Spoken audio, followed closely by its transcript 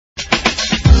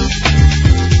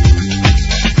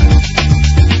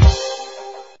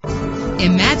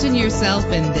yourself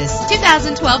in this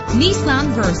 2012 Nissan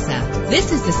Versa.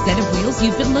 This is the set of wheels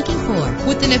you've been looking for,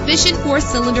 with an efficient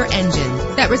 4-cylinder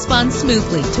engine that responds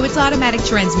smoothly to its automatic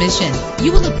transmission.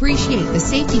 You will appreciate the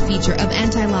safety feature of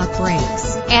anti-lock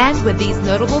brakes. And with these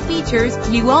notable features,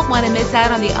 you won't want to miss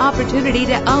out on the opportunity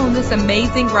to own this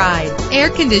amazing ride. Air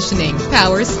conditioning,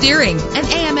 power steering, an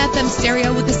AM/FM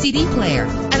stereo with a CD player,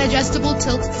 an adjustable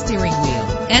tilt steering wheel.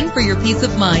 And for your peace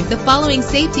of mind, the following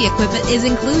safety equipment is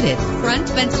included: front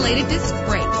ventilated disc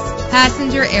brakes,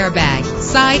 passenger airbag,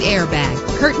 side airbag,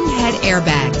 curtain head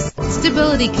airbags,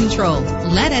 stability control.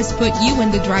 Let us put you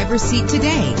in the driver's seat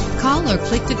today. Call or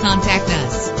click to contact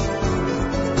us.